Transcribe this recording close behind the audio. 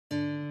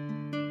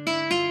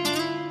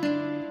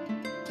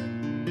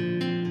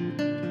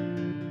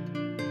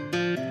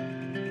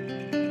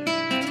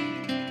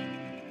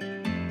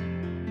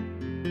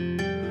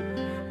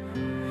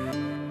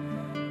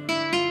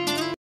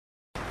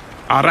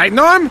All right,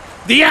 Norm,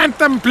 the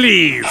anthem,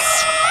 please.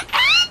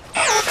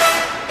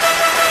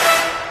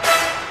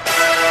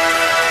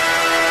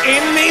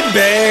 In the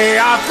bay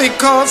off the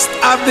coast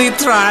of the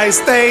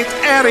tri-state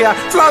area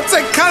floats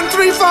a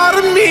country for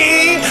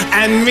me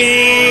and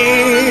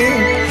me.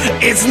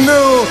 It's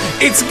new,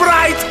 it's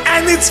bright,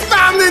 and it's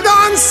founded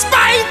on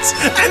spite,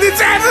 and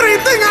it's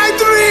everything I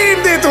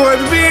dreamed it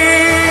would be.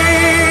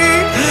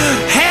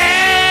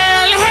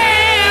 Hail,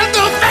 hail,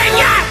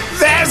 Doofania!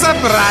 There's a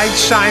bright,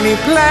 shiny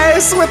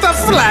place with a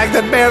flag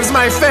that bears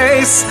my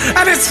face,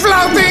 and it's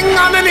floating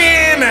on an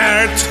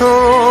inner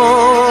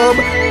tube.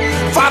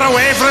 Far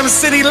away from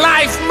city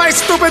life, my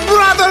stupid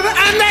brother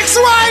and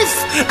ex-wife,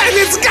 and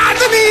it's got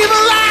an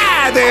evil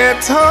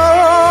attitude.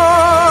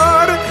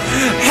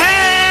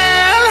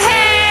 Hail,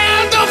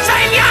 hail,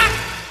 Doofania!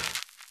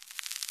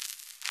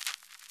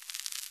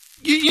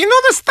 You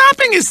know, the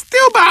stopping is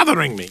still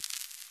bothering me.